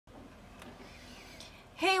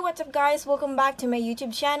Hey, what's up guys, welcome back to my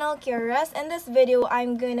YouTube channel, Kira's. In this video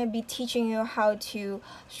I'm gonna be teaching you how to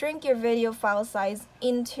shrink your video file size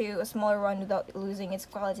into a smaller one without losing its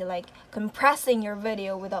quality, like compressing your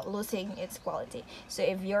video without losing its quality. So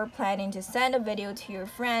if you're planning to send a video to your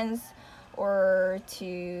friends or to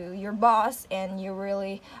your boss and you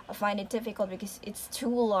really find it difficult because it's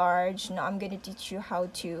too large, now I'm gonna teach you how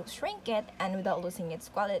to shrink it and without losing its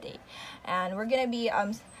quality. And we're gonna be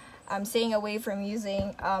I'm staying away from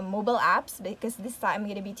using mobile apps, because this time I'm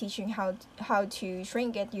going to be teaching how to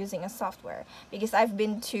shrink it using a software, because I've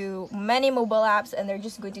been to many mobile apps and they're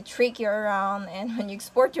just going to trick you around, and when you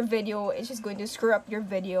export your video it's just going to screw up your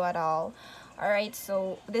video at all. Alright,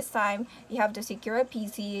 so this time you have to secure a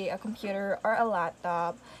PC, a computer, or a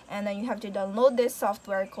laptop, and then you have to download this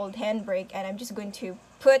software called Handbrake, and I'm just going to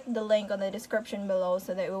put the link on the description below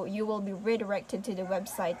so that you will be redirected to the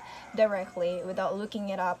website directly without looking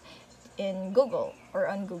it up in Google or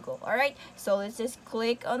on Google. Alright, so let's just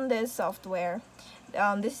click on this software.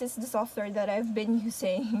 This is the software that I've been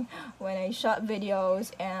using when I shot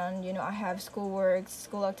videos and I have schoolwork,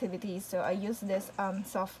 school activities, so I use this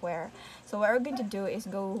software. So what we're going to do is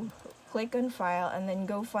go click on file and then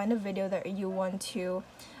go find a video that you want to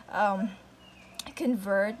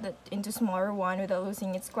convert that into smaller one without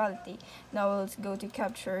losing its quality. Now let's go to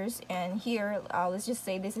captures, and here let's just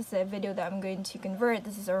say this is a video that I'm going to convert.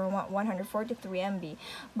 This is around 143 MB,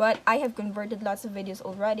 but I have converted lots of videos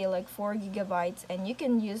already, like 4 gigabytes, and you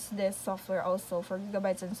can use this software also for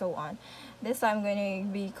gigabytes and so on. This I'm going to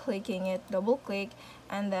be clicking it, double click,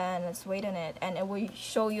 and then let's wait on it, and it will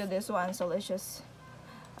show you this one. So let's just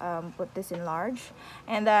put this in large,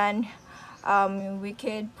 and then we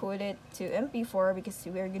could put it to MP4 because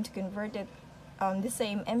we're going to convert it the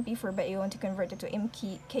same MP4, but you want to convert it to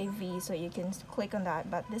MKV, so you can click on that.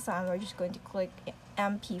 But this time we're just going to click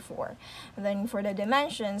MP4, and then for the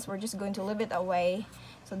dimensions we're just going to leave it away,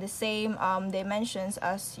 so the same dimensions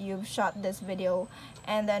as you've shot this video.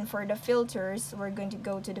 And then for the filters, we're going to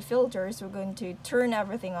go to the filters, we're going to turn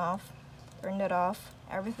everything off, turn that off,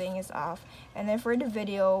 everything is off. And then for the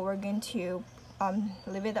video we're going to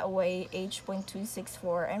leave it away,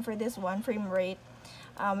 H.264, and for this one frame rate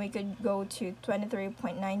we could go to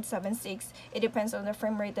 23.976. It depends on the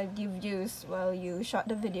frame rate that you've used while you shot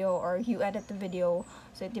the video or you edit the video,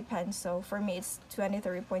 so it depends. So for me it's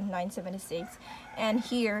 23.976, and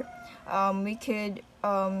here we could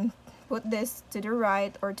put this to the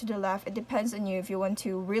right or to the left. It depends on you. If you want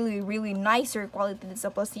to really nicer quality, that's a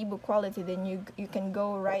placebo quality, then you can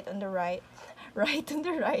go right on the right, right on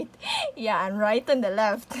the right, yeah, and right on the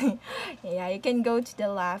left. Yeah, you can go to the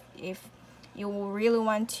left if you really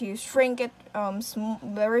want to shrink it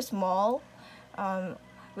very small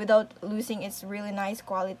without losing its really nice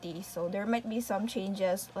quality. So there might be some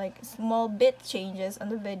changes, like small bit changes on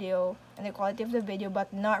the video and the quality of the video,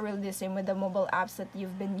 but not really the same with the mobile apps that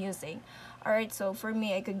you've been using. Alright, so for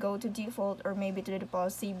me I could go to default or maybe to the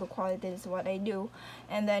placebo quality, is what I do.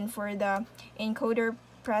 And then for the encoder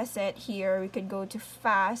preset here, we could go to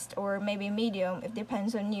fast or maybe medium. It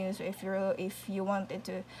depends on you. So if you want it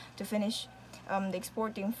to finish the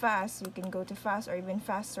exporting fast, you can go to fast or even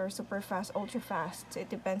faster, super fast, ultra fast. So it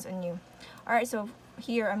depends on you. Alright, so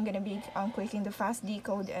here I'm gonna be clicking the fast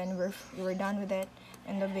decode, and we're done with it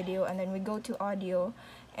in the video. And then we go to audio,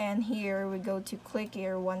 and here we go to click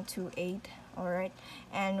here 128. Alright,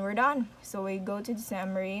 and we're done. So we go to the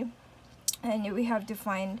summary, and we have to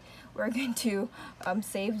find, we're going to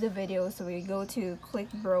save the video. So we go to click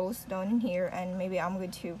browse down in here, and maybe I'm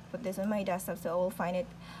going to put this on my desktop so I will find it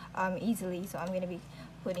easily. So I'm going to be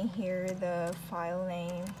putting here the file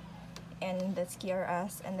name, and that's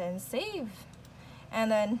KRS, and then save.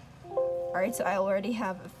 And then alright, so I already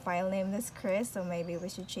have a file name that's Chris, so maybe we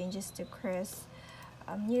should change this to Chris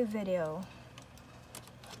new video.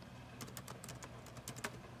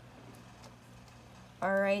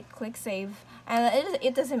 Alright, click save, and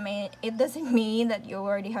it doesn't mean that you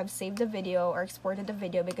already have saved the video or exported the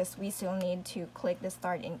video, because we still need to click the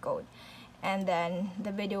start encode, and then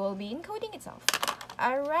the video will be encoding itself.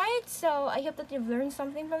 Alright, so I hope that you've learned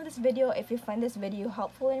something from this video. If you find this video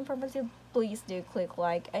helpful and informative, please do click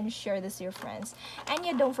like and share this to your friends. And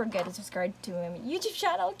yeah, don't forget to subscribe to my YouTube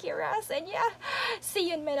channel, Kira's. And yeah, see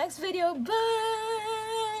you in my next video.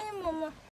 Bye, mama.